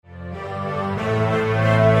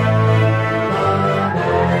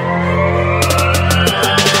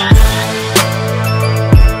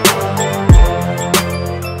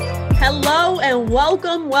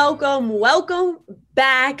Welcome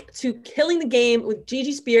back to Killing the Game with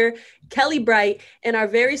Gigi Spear, Kelly Bright, and our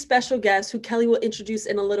very special guest who Kelly will introduce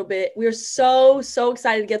in a little bit. We are so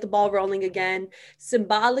excited to get the ball rolling again,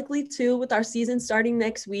 symbolically too, with our season starting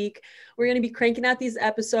next week. We're going to be cranking out these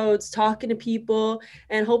episodes, talking to people,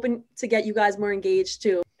 and hoping to get you guys more engaged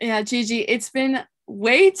too. Yeah, Gigi, it's been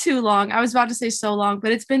way too long. I was about to say so long,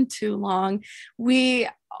 but it's been too long.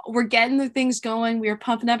 We're getting the things going. We were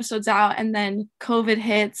pumping episodes out, and then COVID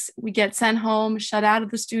hits. We get sent home, shut out of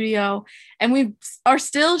the studio, and we are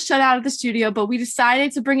still shut out of the studio, but we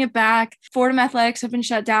decided to bring it back. Fordham athletics have been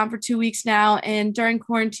shut down for 2 weeks now, and during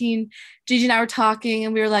quarantine, Gigi and I were talking,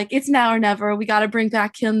 and we were like, it's now or never. We got to bring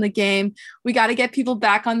back Killing the Game. We got to get people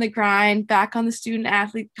back on the grind, back on the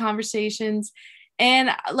student-athlete conversations.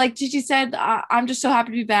 And like Gigi said, I'm just so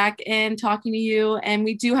happy to be back and talking to you. And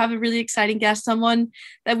we do have a really exciting guest, someone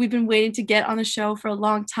that we've been waiting to get on the show for a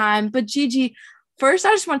long time. But Gigi, first,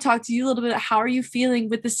 I just want to talk to you a little bit. How are you feeling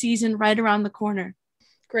with the season right around the corner?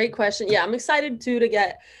 Great question. Yeah, I'm excited too to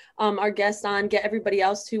get our guest on, get everybody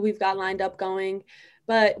else too we've got lined up going.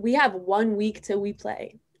 But we have 1 week till we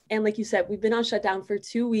play. And like you said, we've been on shutdown for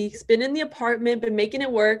 2 weeks, been in the apartment, been making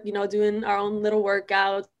it work, doing our own little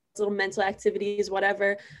workouts, little mental activities,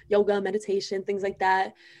 whatever, yoga, meditation, things like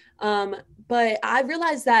that. But I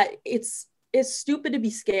realized that it's stupid to be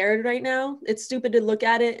scared right now. It's stupid to look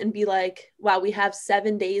at it and be like, wow, we have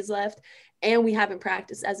 7 days left and we haven't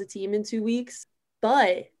practiced as a team in 2 weeks.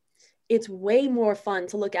 But it's way more fun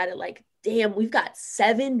to look at it like, damn, we've got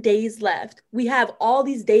 7 days left. We have all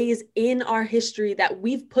these days in our history that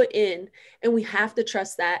we've put in, and we have to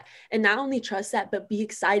trust that. And not only trust that, but be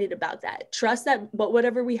excited about that. Trust that, but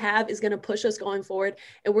whatever we have is going to push us going forward,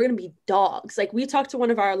 and we're going to be dogs. Like, we talked to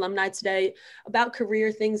one of our alumni today about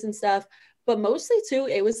career things and stuff, but mostly too,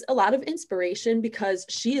 it was a lot of inspiration because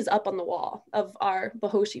she is up on the wall of our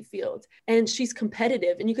Bohoshi field and she's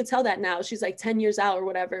competitive. And you could tell that now. She's like 10 years out or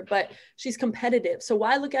whatever, but she's competitive. So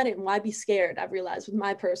why look at it and why be scared? I've realized with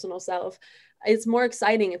my personal self, it's more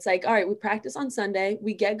exciting. It's like, all right, we practice on Sunday,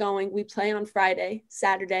 we get going, we play on Friday,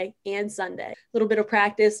 Saturday, and Sunday. A little bit of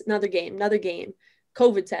practice, another game.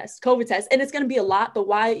 COVID test. And it's going to be a lot, but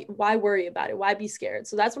why worry about it? Why be scared?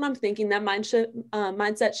 So that's what I'm thinking. That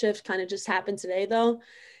mindset shift kind of just happened today though,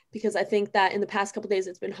 because I think that in the past couple of days,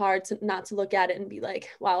 it's been hard not to look at it and be like,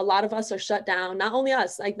 wow, a lot of us are shut down. Not only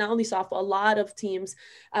us, like not only softball, a lot of teams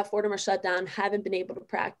at Fordham are shut down, haven't been able to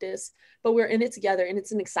practice, but we're in it together and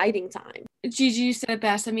it's an exciting time. Gigi, you said it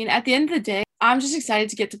best. I mean, at the end of the day, I'm just excited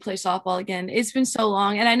to get to play softball again. It's been so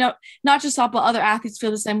long. And I know not just softball, other athletes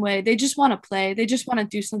feel the same way. They just want to play. They just want to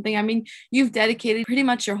do something. I mean, you've dedicated pretty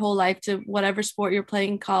much your whole life to whatever sport you're playing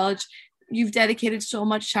in college. You've dedicated so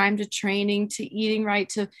much time to training, to eating right,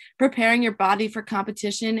 to preparing your body for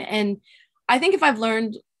competition. And I think if I've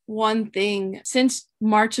learned one thing since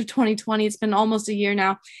March of 2020, it's been almost a year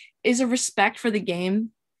now, is a respect for the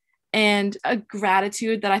game and a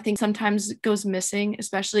gratitude that I think sometimes goes missing,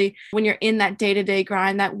 especially when you're in that day-to-day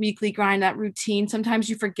grind, that weekly grind, that routine. Sometimes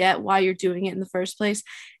you forget why you're doing it in the first place.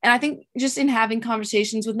 And I think just in having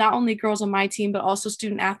conversations with not only girls on my team, but also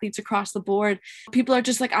student athletes across the board, people are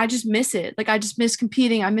just like, I just miss it. Like, I just miss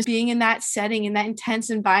competing. I miss being in that setting, in that intense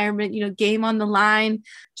environment, game on the line.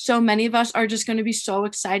 So many of us are just going to be so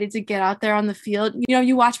excited to get out there on the field.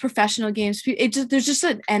 You watch professional games, there's just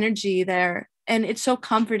an energy there. And it's so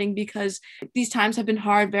comforting because these times have been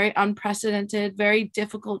hard, very unprecedented, very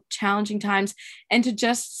difficult, challenging times. And to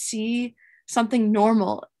just see something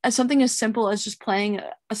normal, something as simple as just playing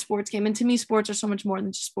a sports game. And to me, sports are so much more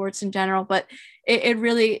than just sports in general, but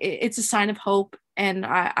it's a sign of hope. And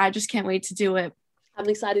I just can't wait to do it. I'm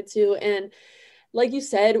excited too. And like you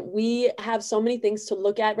said, we have so many things to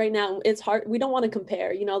look at right now. It's hard. We don't want to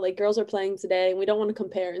compare, like girls are playing today and we don't want to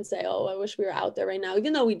compare and say, oh, I wish we were out there right now,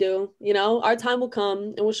 even though we do, our time will come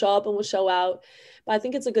and we'll show up and we'll show out. But I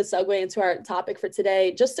think it's a good segue into our topic for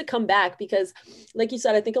today, just to come back, because like you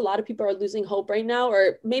said, I think a lot of people are losing hope right now,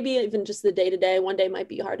 or maybe even just the day-to-day. One day might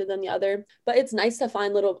be harder than the other, but it's nice to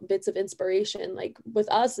find little bits of inspiration. Like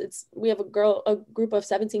with us, we have a group of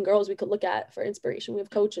 17 girls we could look at for inspiration. We have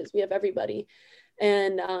coaches, we have everybody.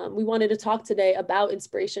 And we wanted to talk today about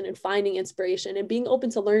inspiration and finding inspiration and being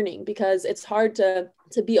open to learning, because it's hard to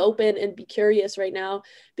be open and be curious right now,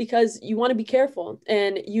 because you want to be careful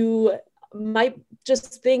and you might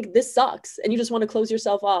just think this sucks and you just want to close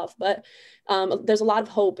yourself off. But there's a lot of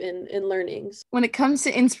hope in learning. When it comes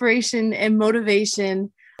to inspiration and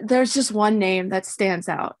motivation, there's just one name that stands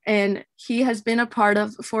out, and he has been a part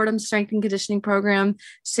of Fordham's strength and conditioning program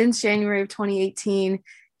since January of 2018.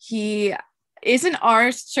 He isn't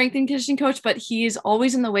our strength and conditioning coach, but he is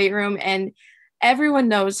always in the weight room, and everyone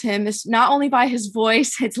knows him. It's not only by his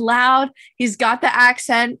voice, it's loud. He's got the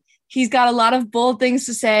accent. He's got a lot of bold things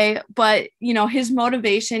to say, but his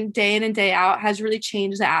motivation day in and day out has really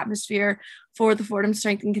changed the atmosphere for the Fordham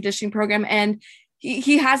Strength and Conditioning Program. And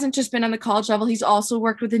he hasn't just been on the college level. He's also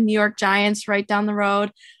worked with the New York Giants right down the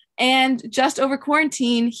road. And just over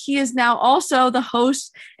quarantine, he is now also the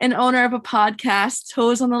host and owner of a podcast,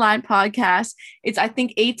 Toes on the Line podcast. It's, I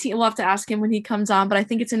think, 18. We'll have to ask him when he comes on, but I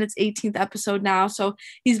think it's in its 18th episode now. So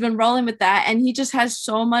he's been rolling with that. And he just has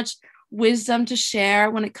so much wisdom to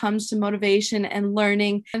share when it comes to motivation and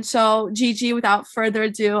learning. And so, Gigi, without further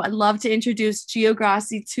ado, I'd love to introduce Gio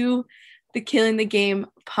Grassi to the Killing the Game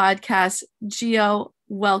podcast. Gio,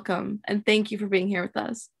 welcome. And thank you for being here with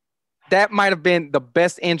us. That might have been the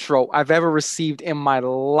best intro I've ever received in my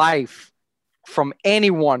life from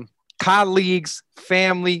anyone, colleagues,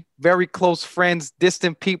 family, very close friends,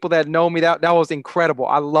 distant people that know me. That was incredible.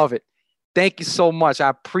 I love it. Thank you so much. I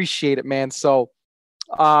appreciate it, man. So,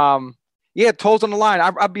 yeah, Toes on the Line.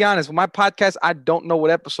 I'll be honest, with my podcast, I don't know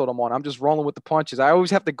what episode I'm on. I'm just rolling with the punches. I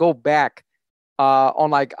always have to go back on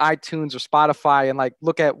like iTunes or Spotify and like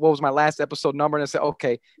look at what was my last episode number and I say,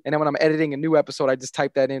 okay. And then when I'm editing a new episode, I just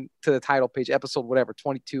type that into the title page, episode, whatever,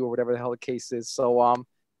 22 or whatever the hell the case is. So,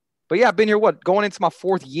 but yeah, I've been here, going into my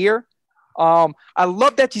 4th year. I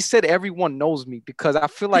love that you said everyone knows me because I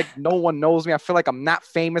feel like no one knows me. I feel like I'm not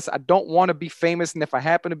famous. I don't want to be famous. And if I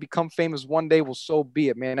happen to become famous one day, well, so be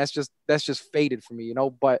it, man. That's just fated for me,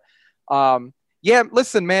 but, yeah,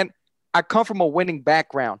 listen, man, I come from a winning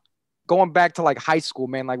background. Going back to like high school,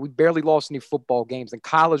 man, like we barely lost any football games. In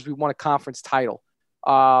college, we won a conference title.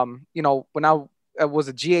 When I was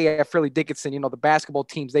a GA at Fairleigh Dickinson, the basketball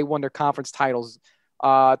teams, they won their conference titles.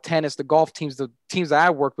 Tennis, the golf teams, the teams that I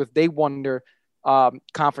worked with, they won their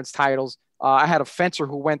conference titles. I had a fencer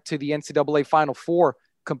who went to the NCAA Final Four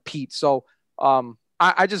compete. So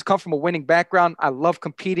I just come from a winning background. I love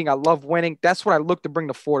competing. I love winning. That's what I look to bring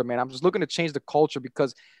to Fordham, man. I'm just looking to change the culture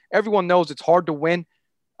because everyone knows it's hard to win.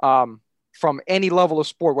 From any level of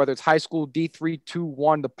sport, whether it's high school, D3, 2,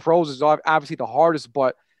 1, the pros is obviously the hardest.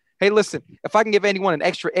 But hey, listen, if I can give anyone an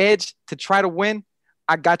extra edge to try to win,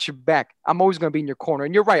 I got your back. I'm always going to be in your corner.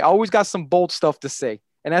 And you're right. I always got some bold stuff to say,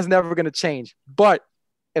 and that's never going to change. But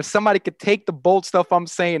if somebody could take the bold stuff I'm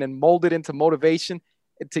saying and mold it into motivation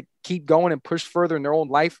and to keep going and push further in their own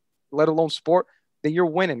life, let alone sport, then you're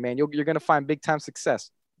winning, man. You're going to find big time success.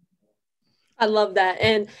 I love that.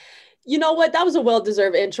 And you know what? That was a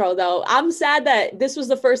well-deserved intro, though. I'm sad that this was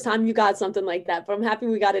the first time you got something like that, but I'm happy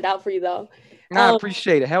we got it out for you, though. I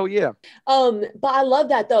appreciate it. Hell yeah. But I love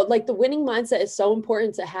that, though. Like, the winning mindset is so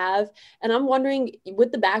important to have. And I'm wondering,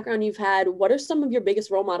 with the background you've had, what are some of your biggest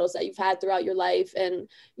role models that you've had throughout your life? And,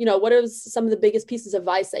 what are some of the biggest pieces of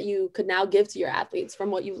advice that you could now give to your athletes from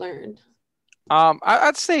what you've learned?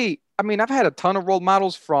 I'd say, I've had a ton of role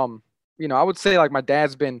models from, I would say like my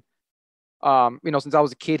dad's been, since I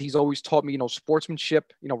was a kid, he's always taught me,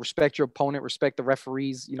 sportsmanship, respect your opponent, respect the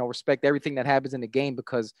referees, respect everything that happens in the game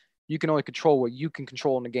because you can only control what you can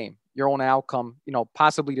control in the game, your own outcome,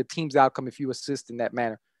 possibly the team's outcome if you assist in that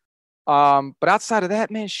manner. But outside of that,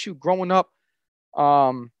 man, growing up,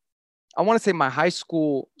 I want to say my high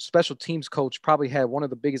school special teams coach probably had one of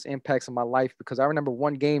the biggest impacts in my life because I remember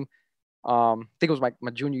one game, I think it was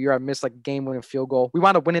my junior year. I missed like a game-winning field goal. We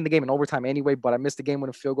wound up winning the game in overtime anyway, but I missed the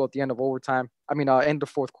game-winning field goal at the end of overtime. End of the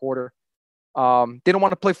 4th quarter. Didn't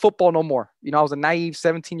want to play football no more. I was a naive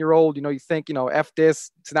 17-year-old. You think, F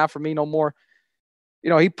this. It's not for me no more.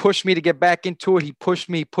 He pushed me to get back into it. He pushed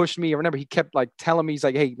me. I remember he kept like telling me, he's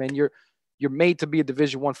like, hey, man, you're made to be a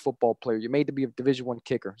Division I football player. You're made to be a Division I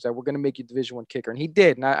kicker. So we're going to make you a Division I kicker. And he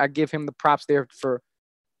did. And I give him the props there for,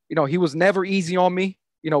 he was never easy on me.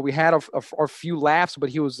 We had a few laughs, but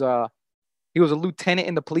he was a lieutenant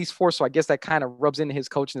in the police force. So I guess that kind of rubs into his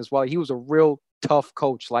coaching as well. He was a real tough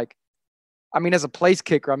coach. Like, as a place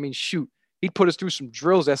kicker, he'd put us through some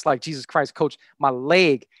drills. That's like, Jesus Christ, coach, my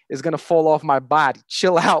leg is going to fall off my body.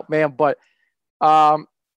 Chill out, man. But, yeah,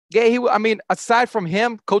 aside from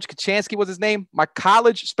him, Coach Kachansky was his name. My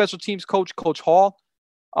college special teams coach, Coach Hall,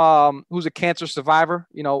 who's a cancer survivor,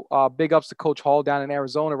 big ups to Coach Hall down in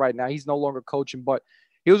Arizona right now. He's no longer coaching, but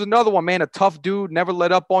he was another one, man, a tough dude, never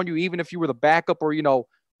let up on you, even if you were the backup or, a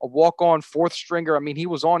walk-on 4th stringer. He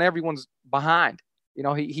was on everyone's behind.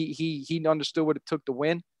 He understood what it took to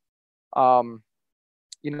win. Those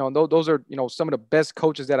are, some of the best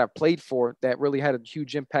coaches that I've played for that really had a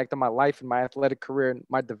huge impact on my life and my athletic career and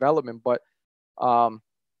my development. But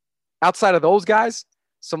outside of those guys,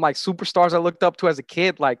 some like superstars I looked up to as a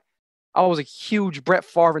kid, like I was a huge Brett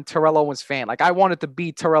Favre and Terrell Owens fan. Like I wanted to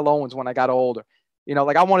be Terrell Owens when I got older. You know,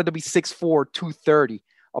 like I wanted to be 6'4", 230,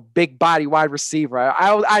 a big body wide receiver.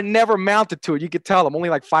 I never mounted to it. You could tell I'm only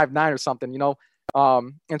like 5'9" or something, you know.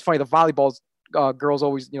 And it's funny, the volleyball girls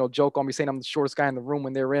always, you know, joke on me saying I'm the shortest guy in the room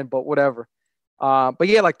when they're in, but whatever. But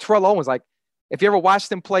yeah, like Terrell Owens, like if you ever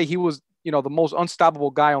watched him play, he was, you know, the most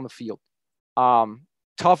unstoppable guy on the field.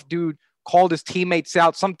 Tough dude, called his teammates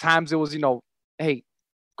out. Sometimes it was, you know, hey,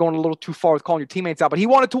 going a little too far with calling your teammates out, but he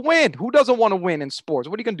wanted to win. Who doesn't want to win in sports?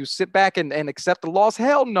 What are you going to do? Sit back and accept the loss?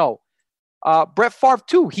 Hell no. Brett Favre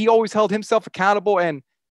too. He always held himself accountable. And,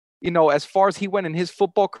 you know, as far as he went in his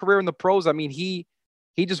football career in the pros, I mean, he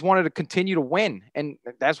just wanted to continue to win. And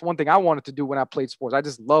that's one thing I wanted to do when I played sports. I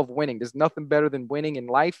just love winning. There's nothing better than winning in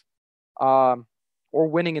life, or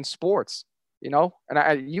winning in sports, you know,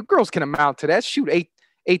 and you girls can amount to that. Shoot,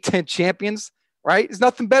 10 champions, right? There's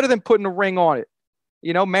nothing better than putting a ring on it,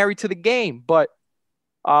 you know, married to the game. But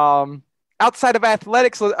outside of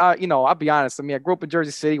athletics, you know, I'll be honest. I mean, I grew up in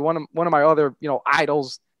Jersey City. One of my other, you know,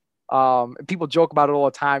 idols, and people joke about it all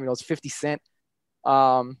the time, you know, it's 50 Cent.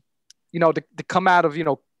 You know, to come out of, you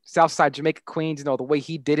know, Southside Jamaica, Queens, you know, the way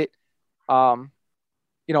he did it,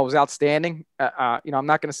 you know, was outstanding. You know, I'm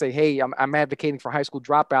not going to say, hey, I'm advocating for high school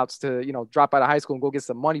dropouts to, you know, drop out of high school and go get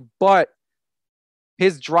some money, but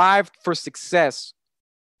his drive for success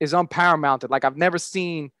is unparamounted. Like I've never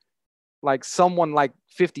seen like someone like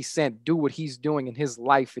 50 Cent do what he's doing in his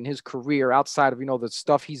life, in his career, outside of, you know, the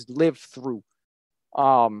stuff he's lived through.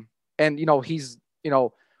 And, you know, he's, you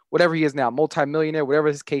know, whatever he is now, multimillionaire, whatever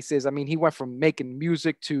his case is. I mean, he went from making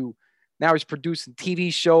music to now he's producing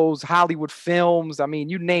TV shows, Hollywood films. I mean,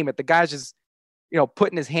 you name it. The guy's just, you know,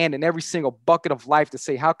 putting his hand in every single bucket of life to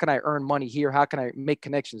say, how can I earn money here? How can I make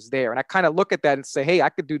connections there? And I kind of look at that and say, hey, I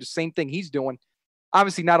could do the same thing he's doing.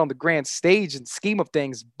 Obviously not on the grand stage and scheme of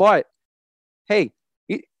things, but hey,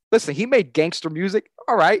 listen, he made gangster music.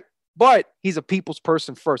 All right. But he's a people's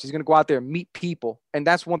person first. He's going to go out there and meet people. And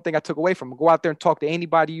that's one thing I took away from him. Go out there and talk to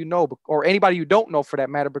anybody you know, or anybody you don't know for that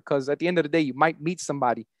matter, because at the end of the day, you might meet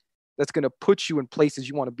somebody that's going to put you in places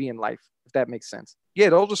you want to be in life, if that makes sense. Yeah,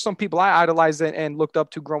 those are some people I idolized and looked up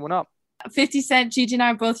to growing up. 50 Cent, Gigi and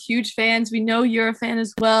I are both huge fans. We know you're a fan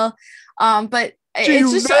as well. But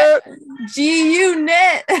it's just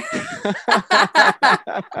G-Unit.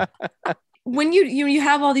 When you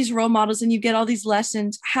have all these role models and you get all these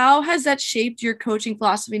lessons, how has that shaped your coaching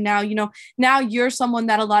philosophy now? You know, now you're someone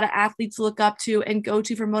that a lot of athletes look up to and go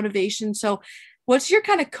to for motivation. So what's your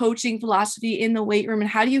kind of coaching philosophy in the weight room, and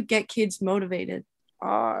how do you get kids motivated?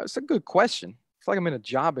 It's a good question. I feel like I'm in a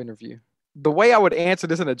job interview. The way I would answer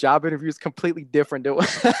this in a job interview is completely different. I'm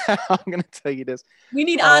going to tell you this. We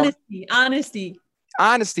need honesty,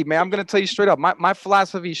 man. I'm going to tell you straight up. My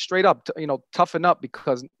philosophy is straight up, you know, toughen up,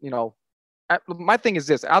 because, you know, my thing is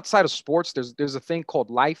this: outside of sports, there's a thing called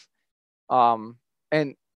life.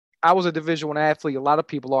 And I was a Division I athlete. A lot of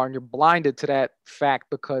people are, and you're blinded to that fact,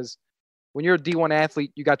 because when you're a D1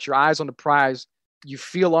 athlete, you got your eyes on the prize. You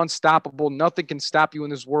feel unstoppable. Nothing can stop you in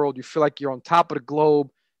this world. You feel like you're on top of the globe.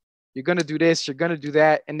 You're going to do this. You're going to do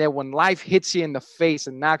that. And then when life hits you in the face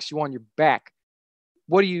and knocks you on your back,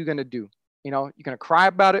 what are you going to do? You know, you're going to cry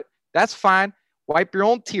about it. That's fine. Wipe your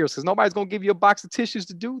own tears, because nobody's going to give you a box of tissues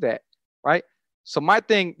to do that. Right. So my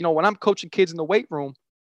thing, you know, when I'm coaching kids in the weight room,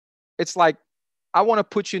 it's like, I want to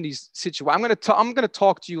put you in these situations. I'm going to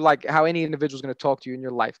talk to you like how any individual is going to talk to you in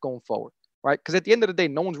your life going forward. Right. Because at the end of the day,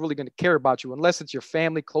 no one's really going to care about you unless it's your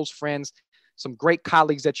family, close friends, some great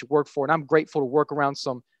colleagues that you work for. And I'm grateful to work around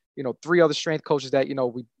some, you know, 3 other strength coaches that, you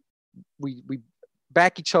know, we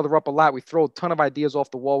back each other up a lot. We throw a ton of ideas off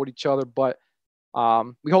the wall with each other, but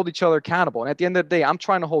we hold each other accountable. And at the end of the day, I'm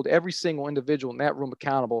trying to hold every single individual in that room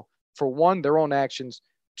accountable for, 1, their own actions,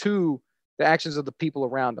 2, the actions of the people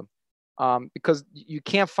around them. Because you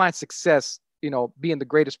can't find success, you know, being the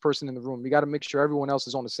greatest person in the room. You got to make sure everyone else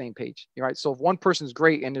is on the same page. Right. So if one person's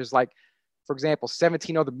great and there's, like, for example,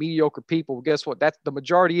 17 other mediocre people, well, guess what? That's the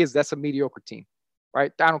majority that's a mediocre team.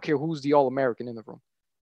 Right. I don't care who's the All-American in the room.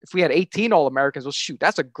 If we had 18 All-Americans, well, shoot,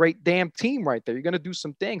 that's a great damn team right there. You're going to do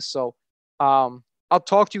some things. So I'll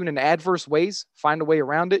talk to you in adverse ways, find a way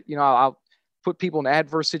around it. You know, I'll put people in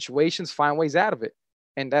adverse situations, find ways out of it.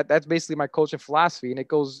 And that's basically my coaching philosophy. And it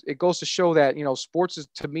goes to show that, you know, sports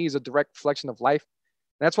to me is a direct reflection of life.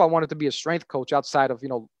 And that's why I wanted to be a strength coach outside of, you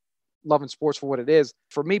know, loving sports for what it is.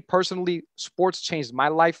 For me personally, sports changed my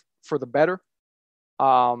life for the better.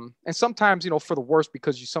 And sometimes, you know, for the worse,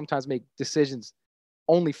 because you sometimes make decisions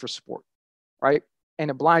only for sport, right?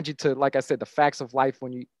 And it blinds you to, like I said, the facts of life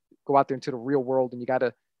when you go out there into the real world and you got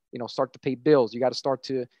to, you know, start to pay bills. You got to start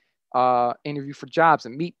to interview for jobs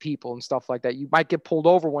and meet people and stuff like that. You might get pulled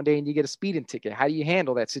over one day and you get a speeding ticket. How do you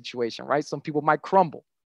handle that situation, right? Some people might crumble,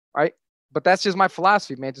 right? But that's just my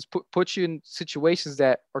philosophy, man. Just put you in situations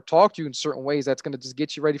that, or talk to you in certain ways that's going to just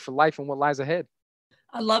get you ready for life and what lies ahead.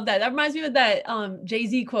 I love that. That reminds me of that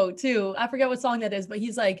Jay-Z quote too. I forget what song that is, but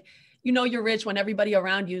he's like, you know, you're rich when everybody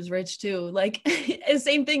around you is rich too. Like the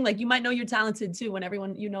same thing. Like you might know you're talented too when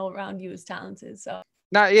everyone you know around you is talented. So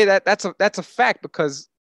now, yeah, that's a fact, because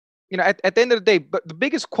at the end of the day, but the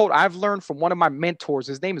biggest quote I've learned from one of my mentors,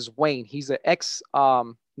 his name is Wayne. He's an ex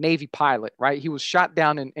Navy pilot, right? He was shot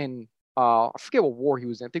down in I forget what war he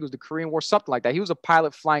was in. I think it was the Korean War, something like that. He was a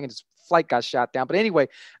pilot flying and his flight got shot down. But anyway,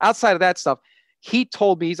 outside of that stuff, he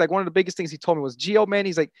told me, he's like, one of the biggest things he told me was, Gio, man,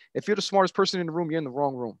 he's like, if you're the smartest person in the room, you're in the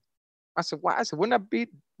wrong room. I said, why? I said, wouldn't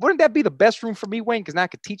that be the best room for me, Wayne? Because now I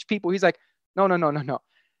could teach people. He's like, no.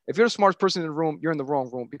 If you're the smartest person in the room, you're in the wrong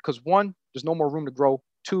room, because one, there's no more room to grow.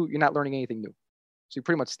 Two, you're not learning anything new. So you're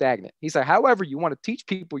pretty much stagnant. He's like, however, you want to teach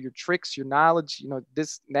people your tricks, your knowledge,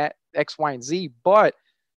 this, that, X, Y, and Z, but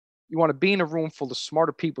you want to be in a room full of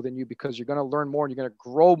smarter people than you, because you're going to learn more and you're going to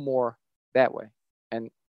grow more that way. And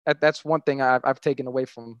that's one thing I've taken away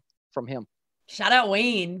from him. shout out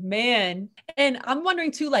Wayne, man. And I'm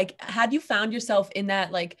wondering too, like, had you found yourself in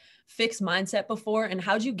that like fixed mindset before, and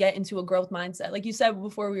how'd you get into a growth mindset? Like you said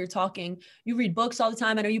before we were talking, you read books all the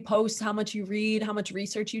time. I know you post how much you read, how much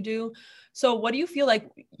research you do. So what do you feel like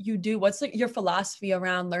you do? What's your philosophy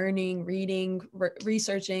around learning, reading,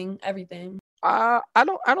 researching, everything? I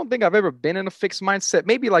don't think I've ever been in a fixed mindset.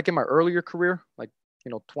 Maybe like in my earlier career, like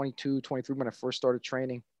 22, 23, when I first started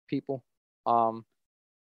training people.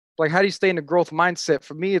 Like, how do you stay in the growth mindset?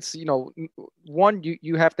 For me, it's, one,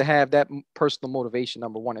 you have to have that personal motivation,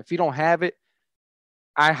 number one. If you don't have it,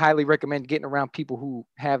 I highly recommend getting around people who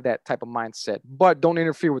have that type of mindset, but don't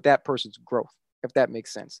interfere with that person's growth, if that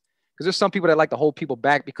makes sense. Because there's some people that like to hold people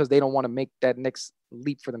back because they don't want to make that next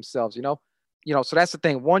leap for themselves, so that's the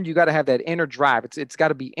thing. One, you got to have that inner drive. It's got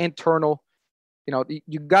to be internal.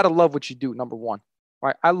 You got to love what you do, number one.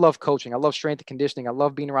 Right? I love coaching. I love strength and conditioning. I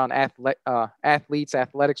love being around athletes,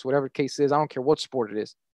 athletics, whatever the case is. I don't care what sport it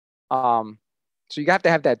is. So you have to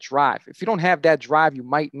have that drive. If you don't have that drive, you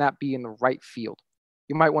might not be in the right field.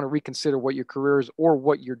 You might want to reconsider what your career is or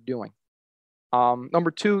what you're doing. Number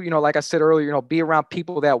two, like I said earlier, be around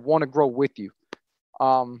people that want to grow with you.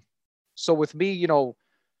 So with me,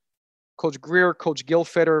 Coach Greer, Coach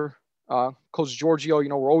Gilfetter, Coach Giorgio,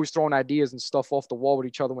 we're always throwing ideas and stuff off the wall with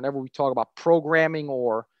each other whenever we talk about programming,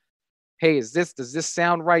 or, hey, does this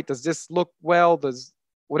sound right? Does this look well? Does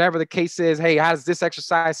whatever the case is, hey, how does this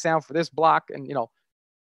exercise sound for this block? And,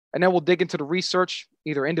 and then we'll dig into the research,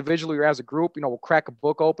 either individually or as a group. We'll crack a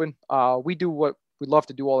book open. We do what we love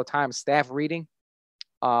to do all the time, staff reading.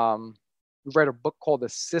 We read a book called The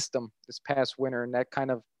System this past winter, and that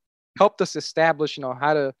kind of helped us establish,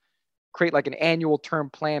 how to create like an annual term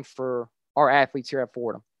plan for our athletes here at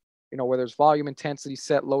Fordham, where there's volume, intensity,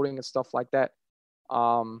 set, loading, and stuff like that.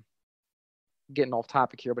 Getting off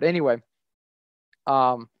topic here, but anyway,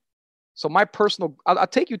 so I'll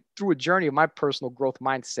take you through a journey of my personal growth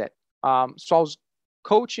mindset. So I was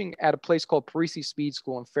coaching at a place called Parisi Speed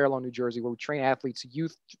School in Fair Lawn, New Jersey, where we train athletes,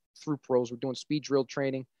 youth through pros. We're doing speed drill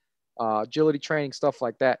training, agility training, stuff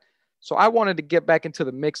like that. So I wanted to get back into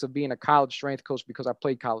the mix of being a college strength coach because I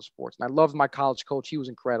played college sports, and I loved my college coach. He was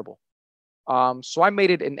incredible. So I made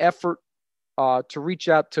it an effort to reach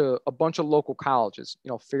out to a bunch of local colleges,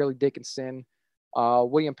 Fairleigh Dickinson,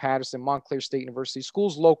 William Patterson, Montclair State University,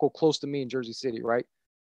 schools local close to me in Jersey City, right?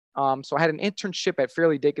 So I had an internship at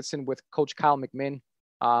Fairleigh Dickinson with Coach Kyle McMinn,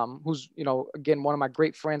 who's, again, one of my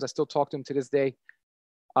great friends. I still talk to him to this day.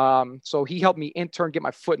 So he helped me intern, get my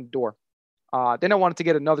foot in the door. Then I wanted to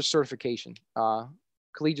get another certification,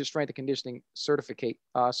 collegiate strength and conditioning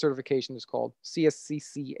certification is called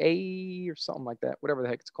CSCCA or something like that, whatever the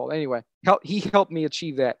heck it's called. Anyway, he helped me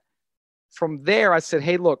achieve that. From there, I said,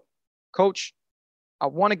 hey, look, Coach, I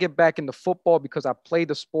want to get back into football because I played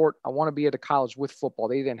the sport. I want to be at a college with football.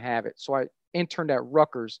 They didn't have it. So I interned at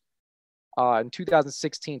Rutgers in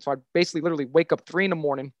 2016. So I basically literally wake up 3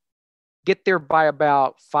 a.m, get there by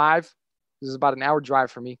about 5. This is about an hour drive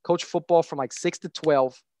for me. Coach football from like 6 to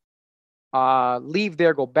 12. Leave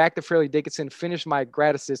there, go back to Fairleigh Dickinson, finish my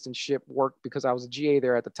grad assistantship work because I was a GA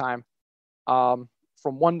there at the time. From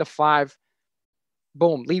 1 to 5,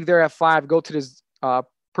 boom, leave there at 5, go to this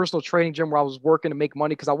personal training gym where I was working to make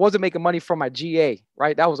money because I wasn't making money from my GA,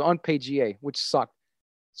 right? That was unpaid GA, which sucked.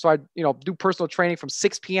 So I, do personal training from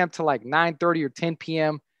 6 p.m. to like 9:30 or 10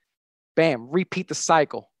 p.m. Bam, repeat the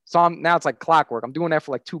cycle. So now it's like clockwork. I'm doing that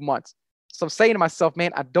for like 2 months. So I'm saying to myself,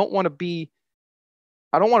 man, I don't want to be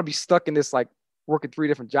I don't want to be stuck in this, like, working 3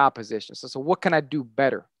 different job positions. So what can I do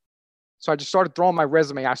better? So I just started throwing my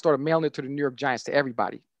resume. I started mailing it to the New York Giants, to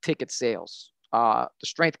everybody. Ticket sales, the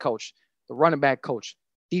strength coach, the running back coach,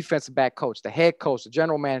 defensive back coach, the head coach, the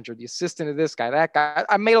general manager, the assistant of this guy, that guy.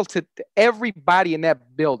 I mailed to everybody in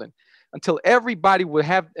that building until everybody would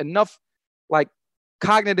have enough, like,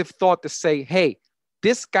 cognitive thought to say, hey,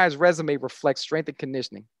 this guy's resume reflects strength and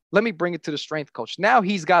conditioning. Let me bring it to the strength coach. Now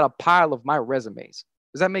he's got a pile of my resumes.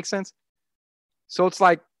 Does that make sense? So it's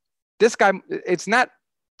like, this guy, it's not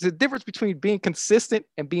the difference between being consistent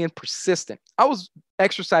and being persistent. I was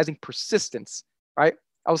exercising persistence, right?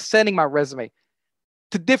 I was sending my resume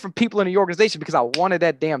to different people in the organization because I wanted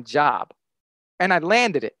that damn job. And I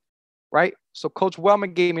landed it, right? So Coach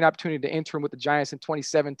Wellman gave me an opportunity to intern with the Giants in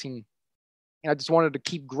 2017. And I just wanted to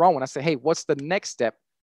keep growing. I said, hey, what's the next step?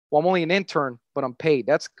 Well, I'm only an intern, but I'm paid.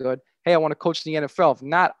 That's good. Hey, I want to coach in the NFL. If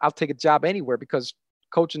not, I'll take a job anywhere because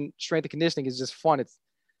coaching strength and conditioning is just fun. It's,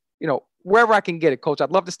 you know, wherever I can get it, coach.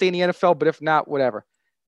 I'd love to stay in the NFL, but if not, whatever.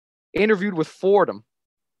 Interviewed with Fordham.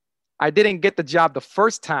 I didn't get the job the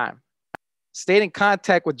first time. Stayed in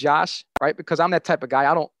contact with Josh, right? Because I'm that type of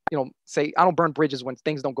guy. I don't, I don't burn bridges when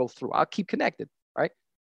things don't go through. I'll keep connected, right?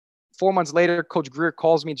 4 months later, Coach Greer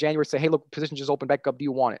calls me in January and said, hey, look, position just opened back up. Do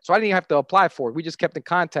you want it? So I didn't even have to apply for it. We just kept in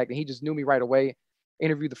contact, and he just knew me right away.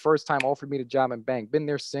 Interviewed the first time, offered me the job, and bang, been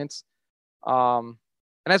there since. And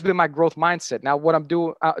that's been my growth mindset. Now, what I'm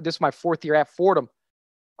doing, this is my 4th year at Fordham.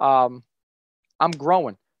 I'm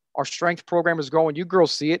growing. Our strength program is growing. You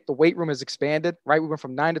girls see it. The weight room has expanded, right? We went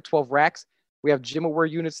from 9 to 12 racks. We have gym aware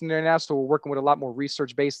units in there now, so we're working with a lot more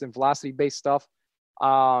research-based and velocity-based stuff.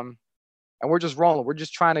 And we're just rolling. We're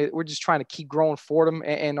just trying to keep growing Fordham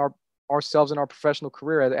and ourselves in our professional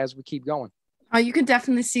career as we keep going. You can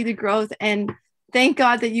definitely see the growth, and thank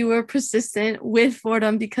God that you were persistent with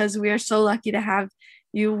Fordham, because we are so lucky to have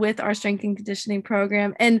you with our strength and conditioning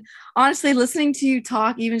program. And honestly, listening to you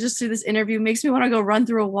talk, even just through this interview, makes me want to go run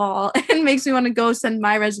through a wall and makes me want to go send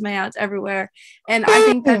my resume out everywhere. And I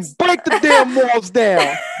think that's break the damn walls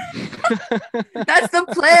down. That's the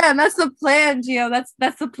plan. That's the plan, Gio.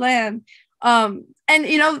 That's the plan. And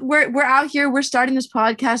we're out here, we're starting this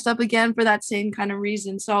podcast up again for that same kind of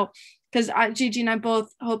reason. So, because Gigi and I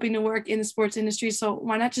both hoping to work in the sports industry, so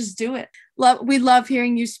why not just do it? We love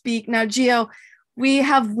hearing you speak. Now, Gio, we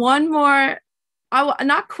have one more,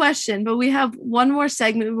 not question, but we have one more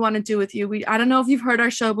segment we want to do with you. I don't know if you've heard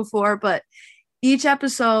our show before, but each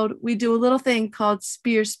episode we do a little thing called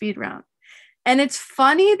Spear Speed Round. And it's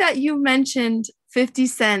funny that you mentioned 50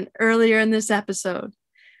 Cent earlier in this episode,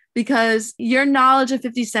 because your knowledge of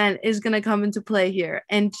 50 Cent is going to come into play here.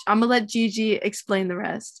 And I'm going to let Gigi explain the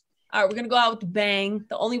rest. All right, we're going to go out with a bang.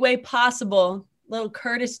 The only way possible, little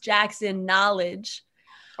Curtis Jackson knowledge.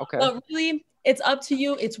 Okay. But really, it's up to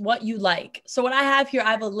you. It's what you like. So what I have here,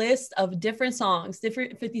 I have a list of different songs,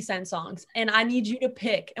 different 50 Cent songs, and I need you to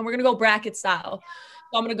pick. And we're going to go bracket style.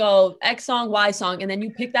 So I'm going to go X song, Y song, and then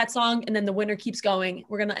you pick that song, and then the winner keeps going.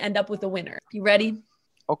 We're going to end up with a winner. You ready?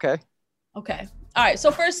 Okay. Okay. All right. So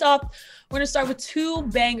first off, we're going to start with 2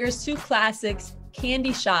 bangers, 2 classics,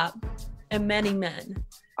 Candy Shop and Many Men.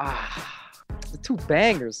 The 2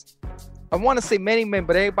 bangers. I want to say Many Men,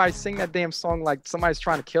 but everybody sing that damn song like somebody's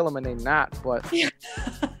trying to kill them and they not. But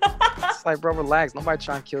it's like, bro, relax. Nobody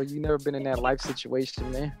trying to kill you. You never been in that life situation,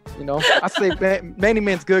 man. I say Many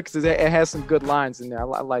Men's good because it has some good lines in there.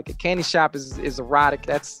 I like it. Candy Shop is erotic.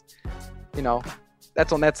 That's,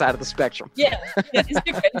 that's on that side of the spectrum. Yeah, it's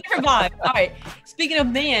different vibe. All right. Speaking of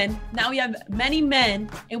man, now we have Many Men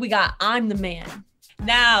and we got I'm the Man.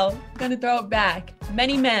 Now, I'm going to throw it back.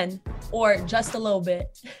 Many Men or Just a Little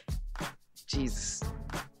Bit. Jesus.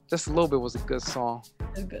 Just a Little Bit was a good song.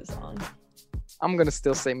 A good song. I'm going to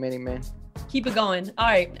still say Many Men. Keep it going. All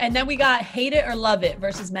right. And then we got Hate It or Love It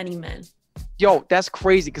versus Many Men. Yo, that's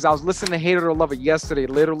crazy because I was listening to Hate It or Love It yesterday,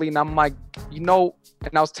 literally. And I'm like, and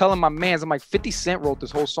I was telling my mans, I'm like, 50 Cent wrote this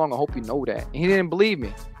whole song. I hope you know that. And he didn't believe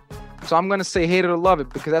me. So I'm going to say Hate It or Love It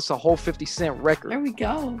because that's a whole 50 Cent record. There we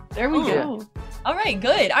go. Go. All right,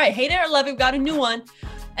 good. All right, Hate It or Love It. We got a new one.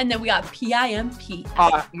 And then we got PIMP.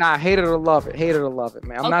 Nah, Hate It or Love It. Hate It or Love It,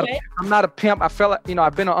 man. I'm not a pimp. I felt like,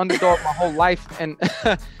 I've been an underdog my whole life. And,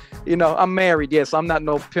 I'm married, so I'm not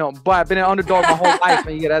no pimp. But I've been an underdog my whole life.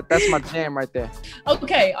 And that's my jam right there.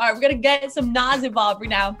 Okay, all right. We're going to get some Nas involved right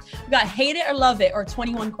now. We got Hate It or Love It or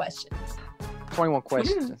 21 Questions. 21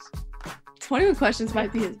 Questions. 21 Questions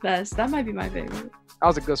might be his best. That might be my favorite. That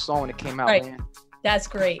was a good song when it came out, right. Man. That's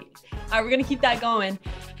great. All right, we're going to keep that going.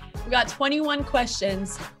 We got 21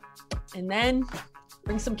 questions. And then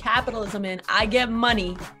bring some capitalism in. I get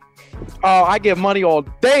money. Oh, I get money all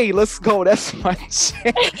day. Let's go. That's my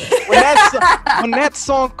jam. When that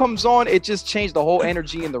song comes on, it just changed the whole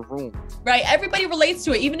energy in the room. Right. Everybody relates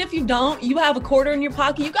to it. Even if you don't, you have a quarter in your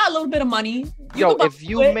pocket. You got a little bit of money. If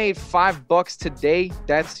you made $5 today,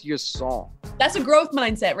 that's your song. That's a growth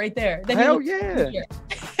mindset right there. Then hell yeah.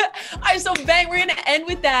 All right, so bang, we're gonna end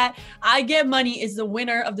with that. I Get Money is the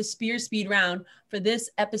winner of the Spear Speed round for this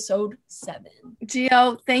episode 7.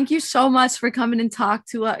 Gio, thank you so much for coming and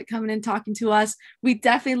talking to us. We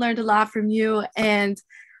definitely learned a lot from you, and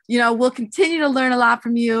we'll continue to learn a lot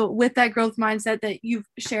from you with that growth mindset that you've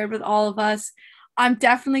shared with all of us. I'm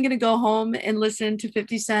definitely going to go home and listen to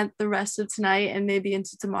 50 Cent the rest of tonight and maybe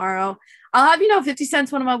into tomorrow. I'll have 50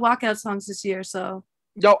 Cent's one of my walkout songs this year. So,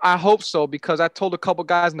 I hope so, because I told a couple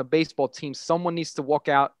guys in the baseball team, someone needs to walk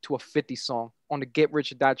out to a 50 song on the Get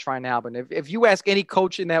Rich or Die Trying album. If you ask any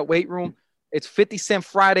coach in that weight room, it's 50 Cent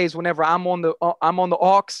Fridays whenever I'm on the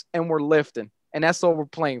aux and we're lifting. And that's all we're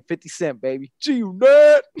playing. 50 Cent, baby.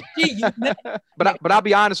 G-Unit. But I'll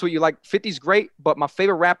be honest with you, like 50's great, but my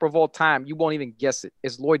favorite rapper of all time, you won't even guess it,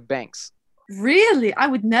 is Lloyd Banks. Really? I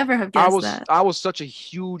would never have guessed that. I was such a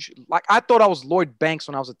huge, I thought I was Lloyd Banks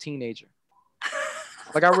when I was a teenager.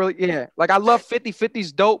 Like I love 50.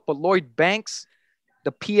 50's dope, but Lloyd Banks,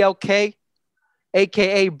 the PLK,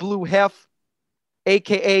 AKA Blue Hef,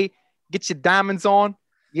 AKA Get Your Diamonds On.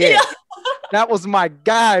 Yeah. That was my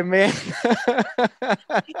guy, man.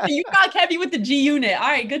 You got heavy with the G-Unit. All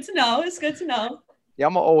right, good to know. It's good to know. Yeah,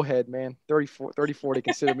 I'm an old head, man. 34, they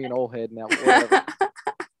consider me an old head now. Whatever.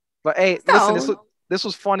 But hey, listen, this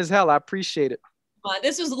was fun as hell. I appreciate it.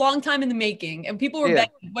 This was a long time in the making, and people were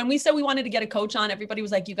begging. When we said we wanted to get a coach on, everybody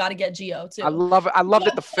was like, "You got to get Gio too." I love it. I love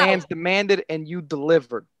that the fans demanded and you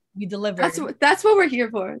delivered. We delivered. That's what we're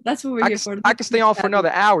here for. That's what we're here for. I can stay on for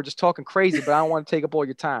another hour just talking crazy, but I don't want to take up all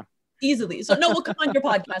your time. Easily. So no, we'll come on your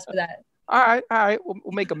podcast for that. All right.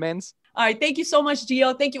 We'll make amends. All right. Thank you so much,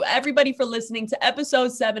 Gio. Thank you everybody for listening to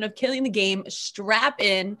episode 7 of Killing the Game. Strap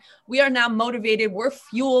in. We are now motivated. We're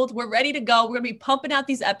fueled. We're ready to go. We're going to be pumping out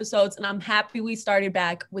these episodes, and I'm happy we started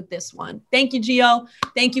back with this one. Thank you, Gio.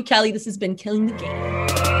 Thank you, Kelly. This has been Killing the Game.